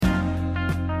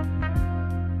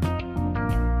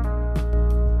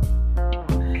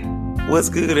What's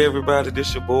good, everybody?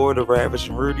 This your boy, the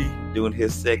Ravishing Rudy, doing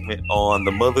his segment on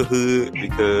the motherhood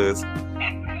because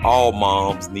all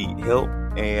moms need help,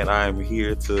 and I'm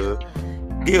here to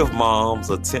give moms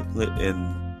a template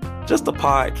and just a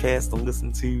podcast to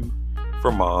listen to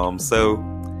for moms. So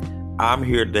I'm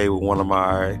here today with one of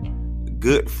my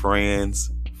good friends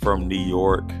from New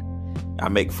York. I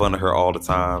make fun of her all the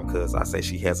time because I say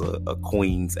she has a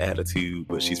queen's attitude,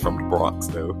 but she's from the Bronx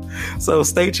though. So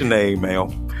state your name,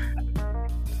 ma'am.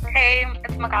 Hey,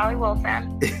 it's Magaly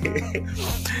Wilson.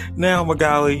 Now,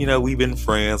 Magaly, we've been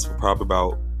friends for probably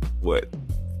about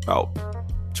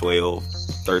 12,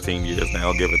 13 years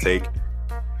now, give or take.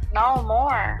 No,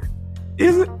 more.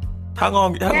 Is it? How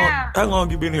long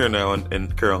you been here now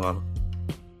in Carolina?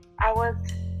 I was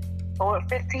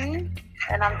 15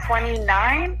 and I'm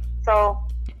 29, so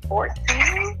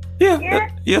 14. Yeah,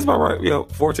 that's about right. Yeah,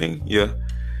 14. Yeah.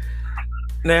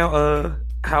 Now,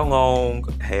 how long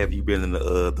have you been in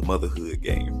the motherhood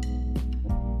game?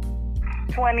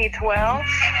 2012.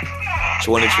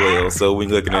 2012. So we're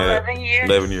looking at 11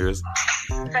 years.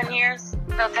 10 years.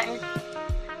 10.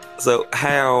 So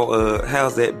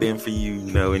how's that been for you,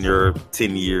 in your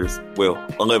 10 years? Well,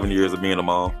 11 years of being a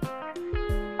mom.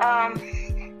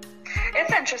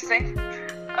 It's interesting.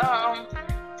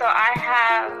 So I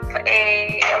have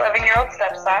a 11-year-old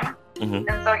stepson. Mm-hmm.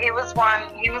 And so he was the one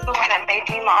that made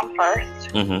me mom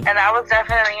first. Mm-hmm. And that was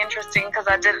definitely interesting because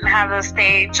I didn't have the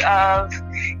stage of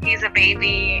he's a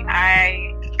baby,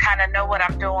 I kind of know what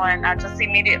I'm doing. I just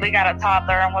immediately got a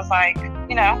toddler and was like,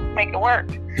 make it work.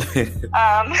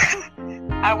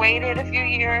 I waited a few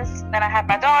years, then I had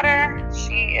my daughter.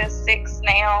 She is 6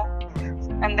 now.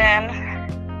 And then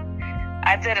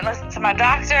I didn't listen to my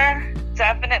doctor.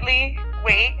 Definitely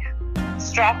wait,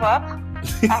 strap up.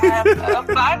 I have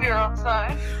a 5-year-old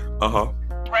son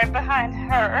right behind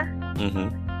her.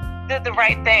 Mm-hmm. Did the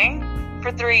right thing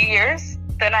for 3 years.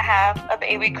 Then I have a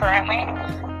baby currently.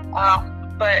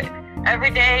 But every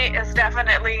day is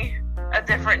definitely a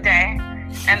different day.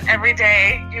 And every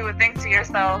day you would think to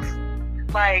yourself,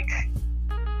 like,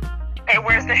 hey,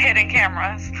 where's the hidden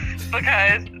cameras?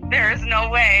 Because there is no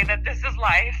way that this is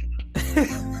life.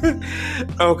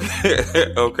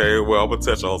 Okay. Well, I'm gonna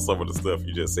touch on some of the stuff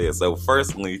you just said. So,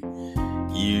 firstly,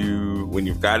 when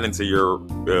you've gotten into your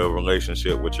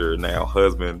relationship with your now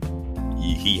husband,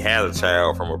 he had a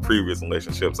child from a previous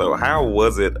relationship. So, how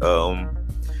was it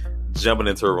jumping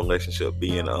into a relationship,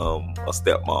 being a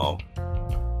stepmom?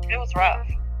 It was rough.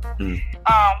 It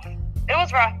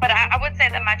was rough, but I would say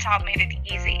that my child made it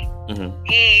easy. Mm-hmm.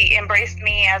 He embraced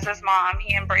me as his mom.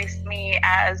 He embraced me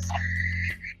as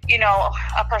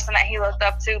a person that he looked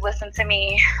up to, listened to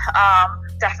me,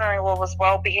 definitely was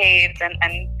well behaved, and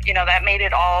that made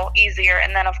it all easier.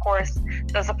 And then, of course,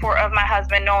 the support of my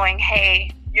husband, knowing,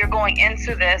 hey, you're going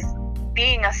into this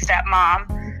being a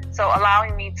stepmom, so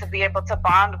allowing me to be able to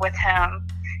bond with him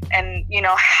and,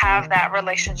 have that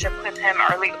relationship with him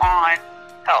early on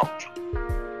helped.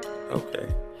 Okay.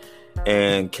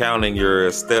 And counting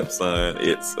your stepson,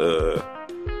 it's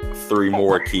 3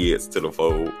 more kids to the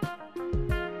fold.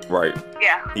 Right.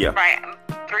 Yeah. Right.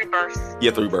 3 births.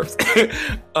 Yeah, 3 births.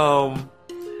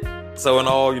 So in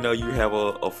all, you have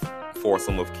a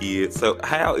foursome of kids. So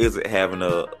how is it having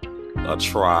a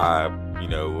tribe,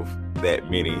 of that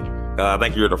many? I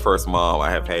think you're the first mom I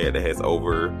have had that has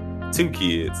over 2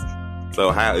 kids.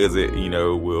 So how is it,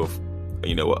 with,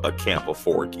 a camp of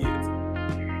 4 kids?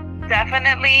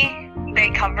 Definitely, they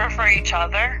cover for each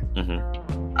other.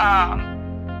 Mm-hmm.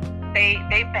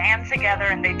 They band together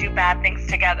and they do bad things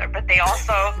together, but they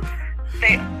also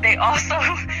they also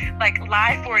like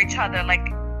lie for each other, like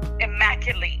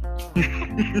immaculate.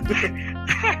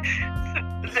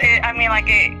 I mean, like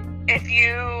if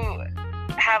you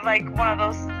have like one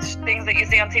of those things that you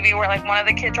see on TV where like one of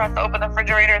the kids tries to open the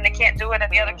refrigerator and they can't do it, and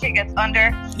the other kid gets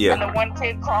under, and the one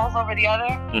kid crawls over the other.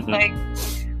 Mm-hmm. Like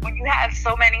when you have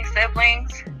so many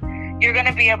siblings, you're going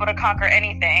to be able to conquer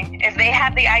anything. If they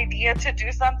have the idea to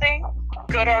do something,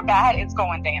 good or bad, it's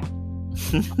going down.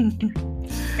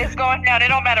 It's going down. It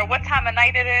don't matter what time of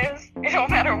night it is. It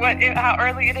don't matter how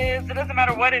early it is. It doesn't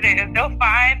matter what it is. They'll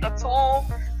find a tool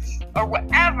or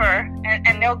whatever,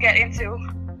 and they'll get into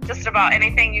just about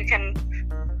anything you can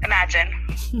imagine.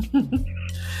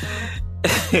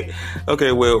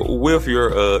 Okay, well, with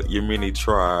your mini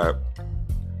tribe,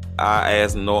 I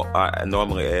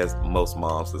normally ask most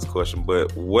moms this question,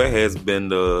 but what has been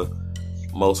the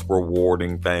most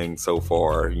rewarding thing so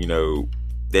far,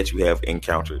 that you have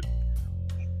encountered?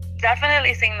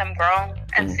 Definitely seeing them grow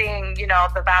and seeing,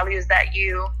 the values that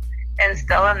you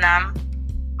instill in them,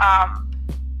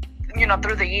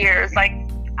 through the years. Like,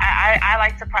 I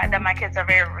like to pride that my kids are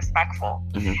very respectful.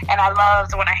 And I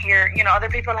loved when I hear, other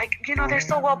people like, they're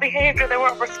so well behaved, or they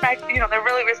were they're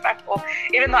really respectful,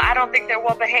 even though I don't think they're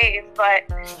well behaved, but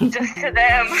just to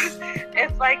them,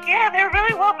 it's like, yeah, they're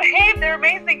really well behaved, they're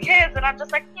amazing kids. And I'm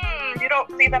just like, you don't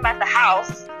see them at the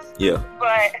house. Yeah.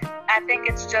 But I think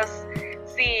it's just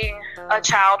seeing a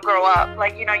child grow up.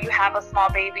 Like, you have a small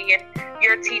baby and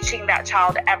you're teaching that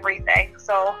child everything.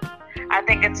 So I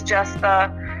think it's just the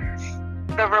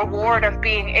reward of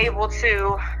being able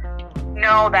to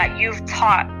know that you've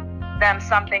taught them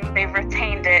something, they've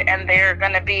retained it, and they're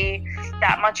going to be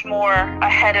that much more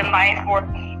ahead in life or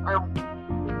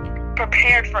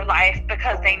prepared for life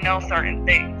because they know certain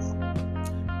things.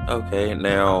 Okay,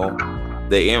 now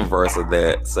the inverse of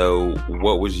that. So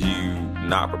what was you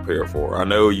not prepared for? I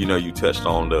know, you touched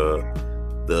on the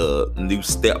new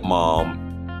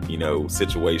stepmom,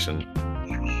 situation.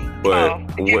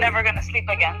 But you're never going to sleep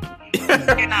again.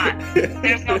 You're not.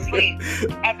 There's no sleep.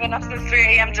 I've been up since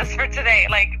 3 a.m. just for today.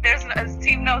 Like, there's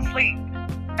no sleep.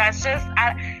 That's just,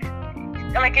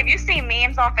 like, if you see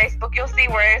memes on Facebook, you'll see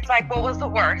where it's like, what was the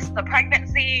worst? The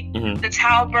pregnancy, the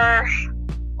childbirth,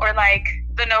 or like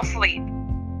the no sleep.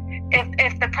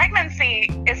 If the pregnancy,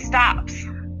 it stops.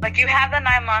 Like, you have the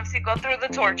 9 months, you go through the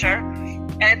torture,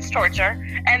 and it's torture.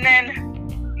 And then,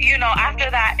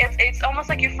 after that, it's almost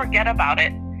like you forget about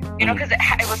it. Because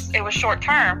it was short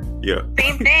term. Yeah.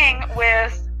 Same thing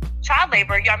with child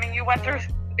labor. I mean, you went through,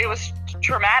 it was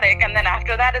traumatic, and then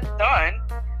after that, it's done,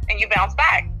 and you bounce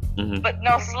back. But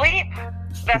no sleep,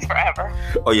 that's forever.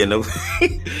 Oh yeah, no.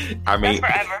 That's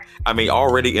forever. I mean,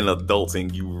 already in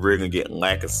adulting, you really gonna get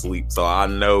lack of sleep. So I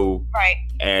know. Right.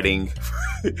 Adding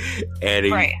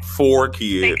right. 4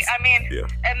 kids.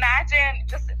 Imagine,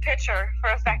 just picture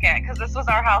for a second, because this was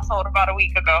our household about a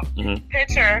week ago.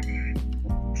 Picture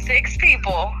 6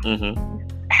 people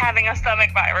having a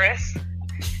stomach virus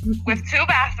with 2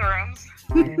 bathrooms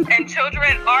and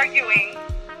children arguing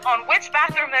on which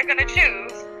bathroom they're going to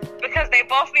choose because they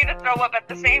both need to throw up at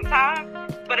the same time,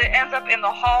 but it ends up in the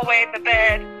hallway, the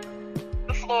bed,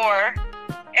 the floor,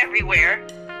 everywhere.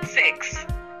 6.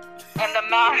 And the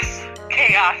mass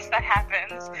chaos that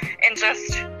happens in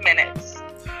just minutes.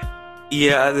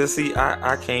 Yeah, see,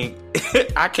 I can't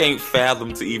I can't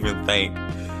fathom to even think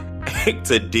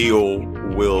to deal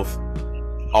with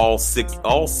all six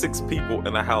people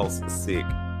in the house sick.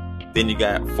 Then you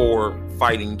got 4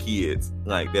 fighting kids.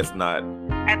 Like, that's not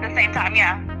at the same time.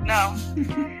 Yeah, no.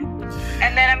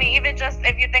 And then, I mean, even just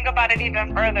if you think about it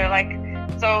even further, like,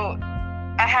 so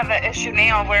I have an issue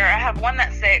now where I have one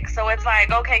that's sick. So it's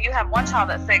like, okay, you have one child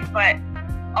that's sick, but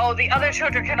the other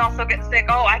children can also get sick.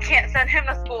 I can't send him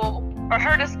to school or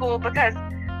her to school because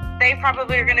they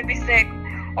probably are going to be sick.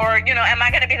 Or, am I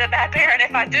going to be the bad parent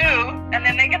if I do? And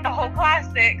then they get the whole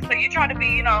class sick. So you try to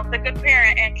be, the good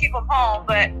parent and keep them home.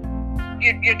 But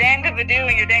you're damned if you do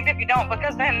and you're damned if you don't,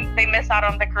 because then they miss out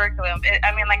on the curriculum.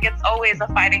 It's always a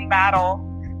fighting battle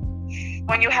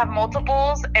when you have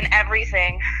multiples and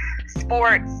everything.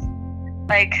 Sports,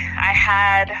 like I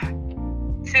had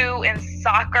 2 in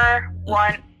soccer,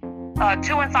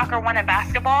 2 in soccer, 1 in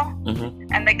basketball.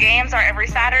 And the games are every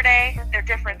Saturday. They're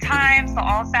different times. So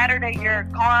all Saturday you're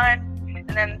gone. And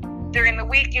then during the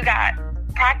week you got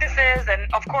practices.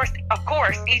 And of course,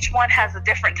 each one has a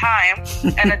different time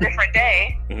and a different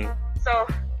day. So,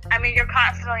 you're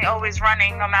constantly always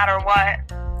running no matter what.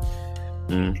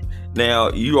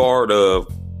 Now, you are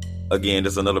again,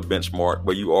 this is another benchmark,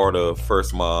 but you are the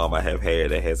first mom I have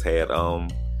had that has had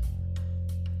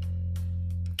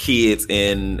kids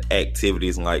in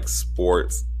activities like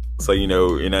sports. So you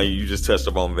just touched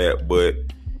upon that, but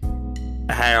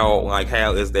how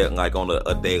is that like on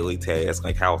a daily task?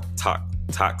 Like, how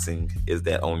taxing is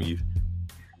that on you?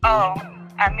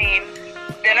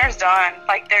 Dinner's done.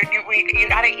 Like, you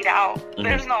gotta eat out.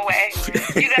 There's no way.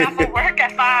 You get off of work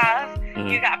at 5.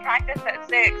 You got practice at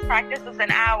 6. Practice is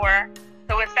an hour.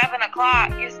 So at 7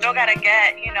 o'clock, you still gotta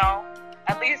get,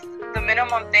 at least the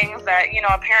minimum things that,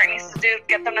 a parent needs to do.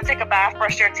 Get them to take a bath,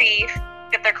 brush their teeth,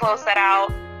 get their clothes set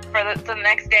out for the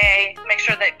next day. Make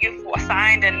sure that you've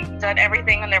assigned and done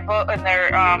everything in their book and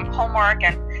their homework,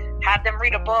 and have them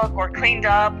read a book or cleaned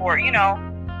up or,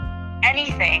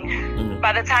 anything.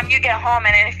 By the time you get home,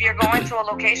 and if you're going to a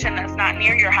location that's not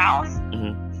near your house,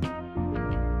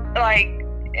 like,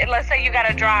 let's say you got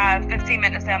to drive 15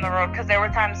 minutes down the road, because there were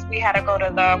times we had to go to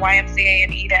the YMCA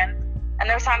in Eden, and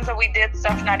there's times that we did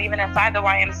stuff not even inside the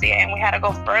YMCA and we had to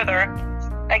go further.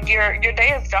 Like, your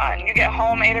day is done. You get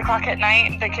home 8 o'clock at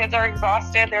night, the kids are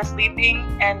exhausted, they're sleeping,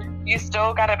 and you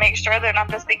still got to make sure they're not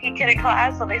the stinky kid in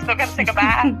class, so they still got to take a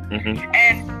bath.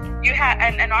 And you have,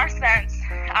 and in our sense,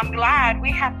 I'm glad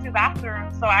we have 2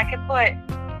 bathrooms, so I could put,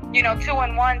 2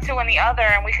 in one, 2 in the other,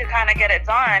 and we could kind of get it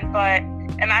done. But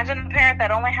imagine a parent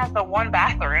that only has the 1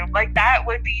 bathroom. Like, that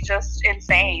would be just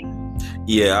insane.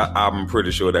 Yeah, I'm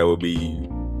pretty sure that would be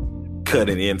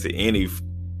cutting into any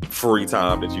free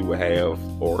time that you would have,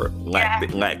 or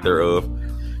lack thereof.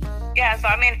 Yeah, so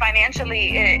I mean,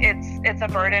 financially, it's a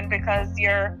burden, because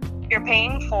you're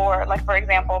paying for, like, for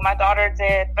example, my daughter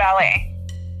did ballet,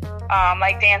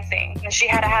 like dancing, and she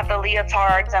had to have the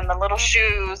leotards and the little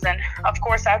shoes, and of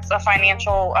course that's a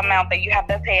financial amount that you have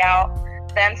to pay out.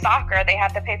 Then soccer, they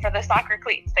have to pay for the soccer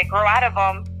cleats. They grow out of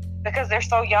them because they're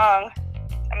so young.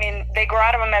 I mean, they grow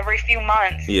out of them every few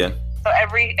months. Yeah. So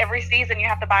every season you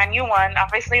have to buy a new one.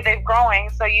 Obviously they're growing,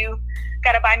 so you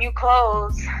got to buy new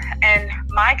clothes. And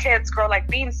my kids grow like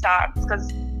beanstalks,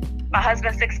 because my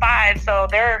husband's 6'5", so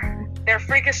they're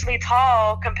freakishly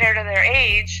tall compared to their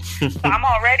age. So I'm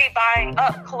already buying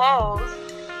up clothes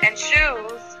and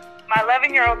shoes. My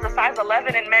 11-year-old's a size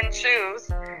 11 in men's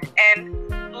shoes,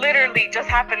 and literally just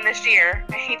happened this year.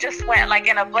 He just went, like,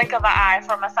 in a blink of an eye,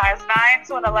 from a size 9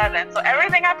 to an 11. So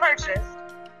everything I purchased,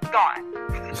 gone.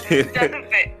 It doesn't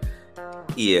fit.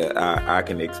 Yeah, I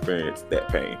can experience that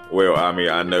pain. Well, I mean,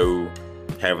 I know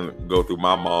having to go through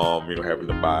my mom, having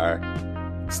to buy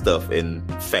stuff in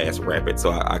fast rapid,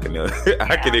 so I can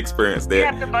I can experience that. You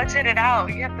have to budget it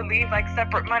out. You have to leave, like,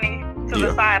 separate money to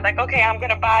the side. Like, okay, I'm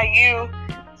gonna buy you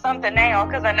something now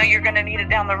because I know you're gonna need it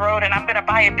down the road, and I'm gonna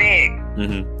buy it big.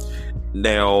 Mm-hmm.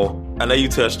 Now, I know you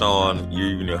touched on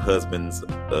your husband's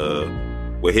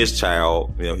with his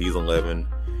child. He's 11,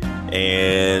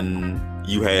 and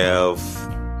you have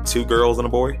 2 girls and a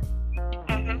boy.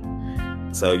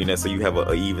 Mm-hmm. So so you have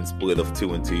an even split of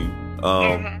 2 and 2.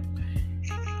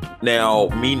 Now,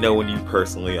 me knowing you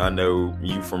personally, I know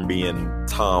you from being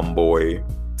tomboy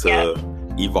to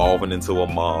evolving into a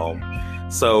mom.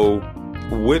 So,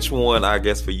 which one, I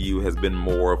guess, for you has been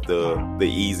more of the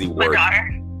easy work? My daughter.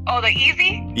 Oh, the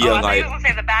easy? Yeah, I thought you were gonna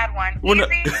say the bad one.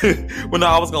 Easy? Well, no,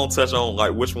 I was gonna touch on,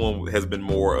 like, which one has been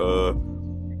more of,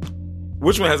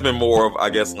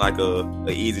 I guess, like a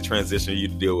easy transition you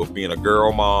deal with, being a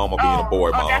girl mom or being a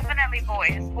boy mom? Oh, definitely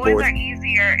boys. Boys are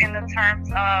easier in the terms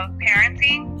of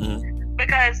parenting,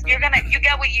 because you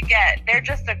get what you get. They're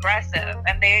just aggressive,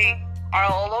 and they are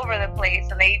all over the place,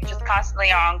 and they just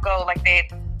constantly on go. Like, they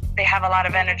have a lot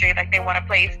of energy, like they want to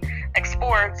play, like,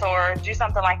 sports or do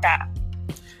something like that.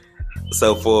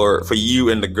 So for you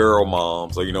and the girl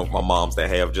moms, or my moms that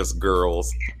have just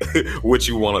girls, what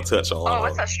you want to touch on? Oh,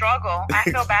 it's a struggle. I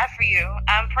feel bad for you.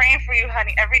 I'm praying for you,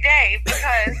 honey, every day,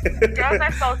 because girls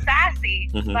are so sassy.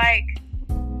 Mm-hmm. Like,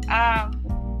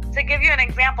 to give you an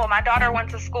example, my daughter went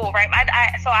to school, right?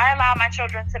 So I allow my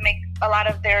children to make a lot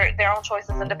of their own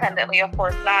choices independently. Of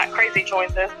course, not crazy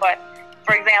choices, but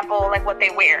for example, like what they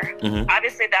wear. Mm-hmm.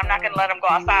 Obviously, I'm not going to let them go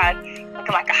outside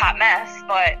looking like a hot mess,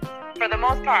 but for the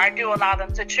most part, I do allow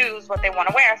them to choose what they want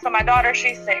to wear. So my daughter,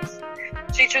 she's 6.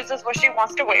 She chooses what she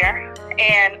wants to wear,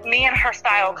 and me and her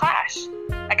style clash.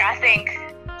 Like, I think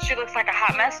she looks like a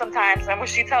hot mess sometimes, and what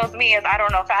she tells me is I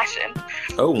don't know fashion.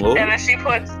 Oh, Lord. And then she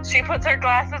puts her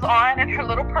glasses on and her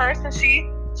little purse, and she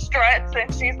struts,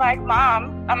 and she's like,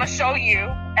 "Mom, I'm gonna show you."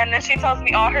 And then she tells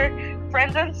me all her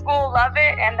friends in school love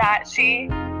it, and that she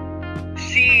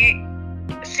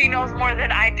knows more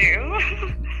than I do.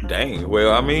 Dang.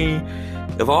 Well, I mean,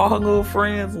 if all her little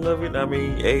friends love it, I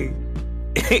mean, hey.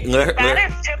 That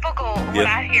is typical what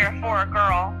I hear for a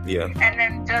girl. Yeah. And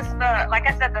then just like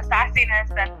I said, the sassiness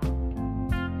and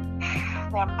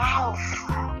their mouth.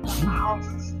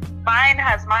 Mine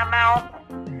has my mouth.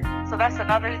 So that's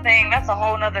another thing. That's a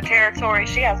whole nother territory.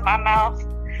 She has my mouth.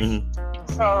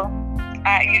 Mm-hmm. So,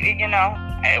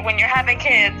 when you're having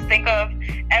kids, think of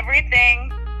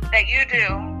everything that you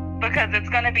do, because it's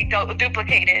going to be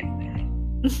duplicated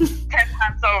 10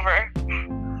 times over.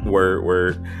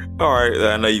 Word. All right.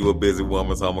 I know you a busy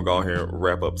woman, so I'm going to go ahead and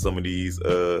wrap up some of these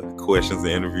questions and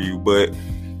interview. But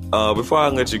before I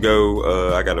let you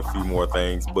go, I got a few more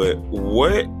things. But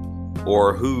what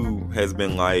or who has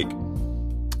been, like,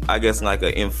 I guess, like,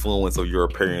 an influence of your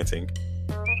parenting?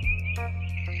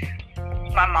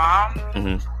 My mom.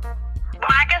 Mm-hmm. Well,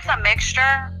 I guess a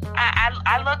mixture.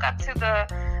 I look up to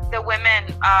the women,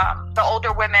 the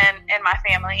older women in my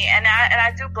family, and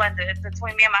I do blend it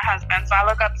between me and my husband. So I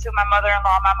look up to my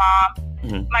mother-in-law, my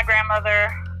mom, my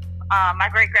grandmother, my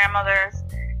great-grandmothers,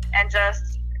 and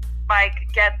just, like,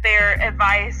 get their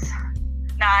advice.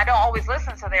 Now, I don't always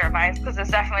listen to their advice, because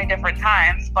it's definitely different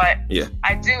times, but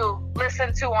I do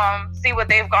listen to them, see what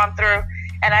they've gone through,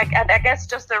 and I guess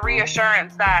just the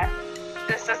reassurance that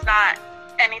this is not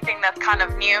anything that's kind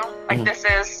of new. Like, this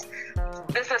is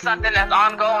this is something that's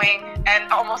ongoing,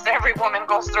 and almost every woman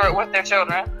goes through it with their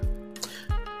children.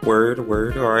 Word.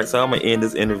 All right, so I'm gonna end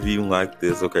this interview like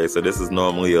this. Okay, so this is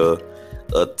normally a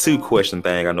 2-question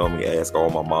thing I normally ask all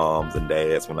my moms and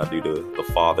dads when I do the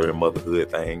father and motherhood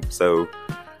thing. So,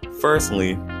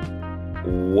 firstly,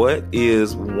 what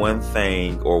is one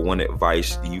thing or one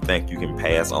advice do you think you can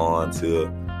pass on to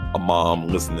a mom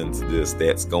listening to this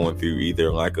that's going through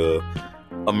either like a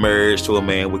marriage to a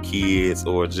man with kids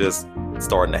or just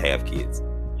starting to have kids?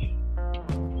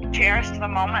 Cherish the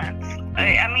moments.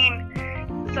 I mean,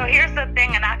 so here's the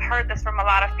thing, and I've heard this from a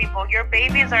lot of people. Your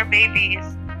babies are babies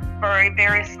for a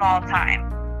very small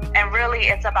time, and really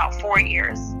it's about 4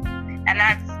 years, and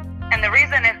the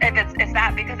reason it's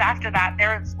that because after that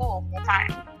they're in school full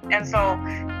time. And so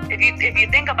if you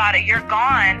think about it, you're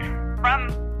gone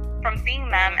from seeing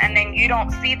them, and then you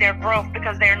don't see their growth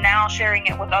because they're now sharing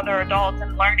it with other adults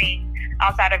and learning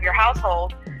outside of your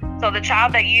household. So the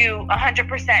child that you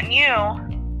 100%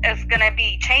 knew is going to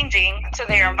be changing to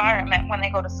their environment when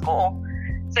they go to school.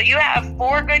 So you have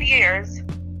 4 good years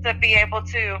to be able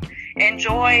to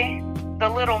enjoy the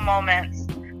little moments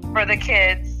for the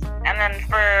kids, and then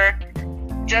for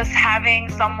just having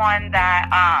someone that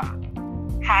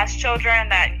has children,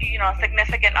 that, you know, a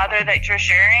significant other that you're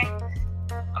sharing.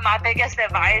 My biggest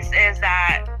advice is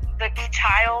that the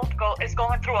child is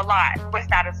going through a lot with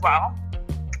that as well,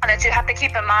 and that you have to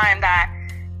keep in mind that,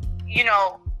 you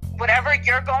know, whatever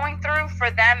you're going through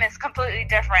for them is completely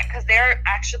different, because they're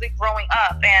actually growing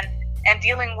up and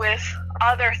dealing with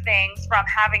other things from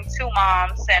having 2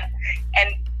 moms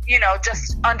and you know,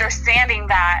 just understanding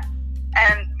that,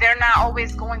 and they're not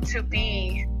always going to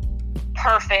be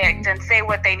perfect and say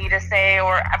what they need to say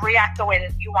or react the way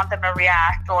that you want them to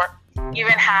react, or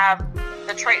even have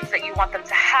the traits that you want them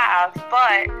to have.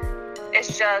 But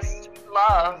it's just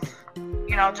love,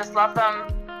 you know, just love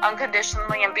them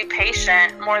unconditionally and be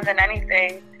patient more than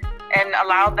anything, and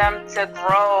allow them to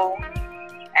grow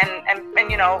and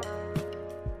you know,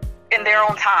 in their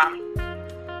own time.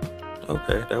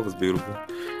 Okay, that was beautiful.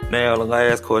 Now, the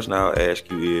last question I'll ask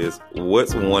you is,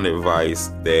 what's one advice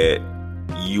that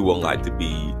you would like to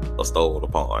be bestowed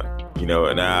upon? You know,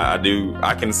 and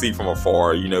I can see from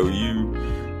afar, you know, you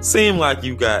seem like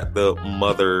you got the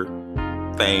mother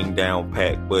thing down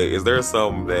pat, but is there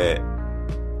something that,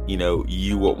 you know,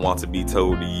 you would want to be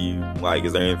told to you? Like,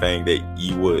 is there anything that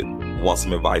you would want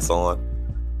some advice on?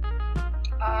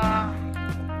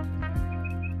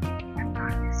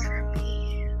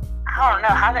 I don't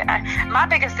know my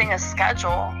biggest thing is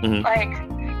schedule. Mm-hmm.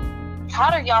 Like,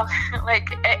 how do y'all like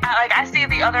I see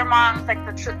the other moms, like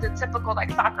the typical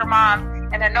like soccer mom,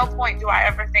 and at no point do I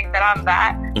ever think that I'm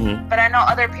that. Mm-hmm. But I know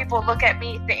other people look at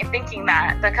me thinking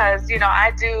that, because, you know,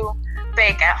 I do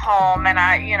bake at home, and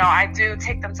I do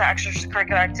take them to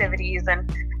extracurricular activities,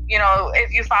 and, you know,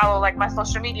 if you follow like my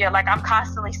social media, like I'm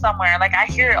constantly somewhere. Like I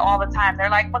hear it all the time. They're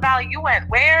like, "Magaly, you went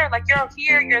where? Like you're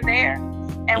here, you're there."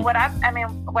 And what I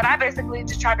basically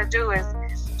just try to do is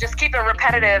just keep it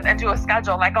repetitive and do a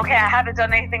schedule. Like, okay, I haven't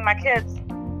done anything with my kids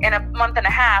in a month and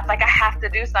a half. Like I have to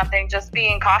do something, just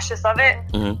being cautious of it.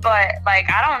 Mm-hmm. But like,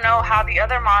 I don't know how the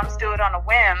other moms do it on a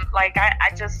whim. Like I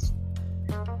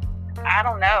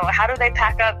don't know. How do they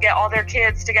pack up, get all their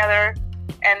kids together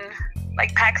and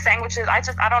like pack sandwiches? I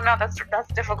don't know. That's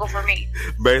difficult for me.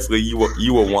 Basically, you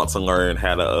will want to learn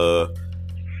how to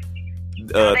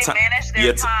they manage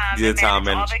their time. They manage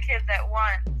all the kids at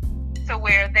once, to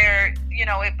where they're, you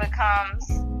know, it becomes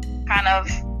kind of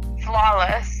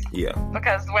flawless. Yeah.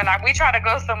 Because when we try to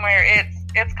go somewhere,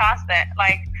 it's constant.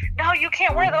 Like, no, you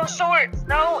can't wear those shorts.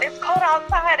 No, it's cold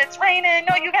outside. It's raining.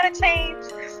 No, you gotta change.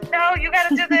 No, you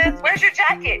gotta do this. Where's your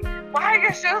jacket? Why are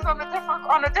your shoes on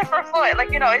a different foot?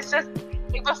 Like, you know, it's just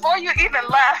before you even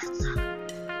left.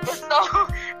 It's so.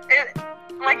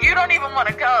 Like, you don't even want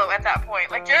to go at that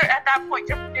point. Like,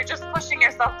 you're just pushing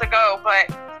yourself to go, but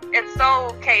it's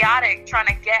so chaotic trying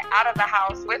to get out of the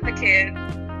house with the kids.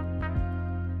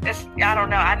 I don't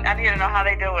know. I need to know how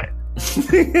they do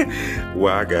it.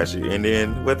 Well, I got you. And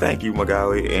then, well, thank you,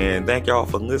 Magaly, and thank y'all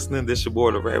for listening. This is your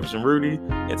boy, the Ravishing Rudy.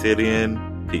 Until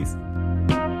then, peace.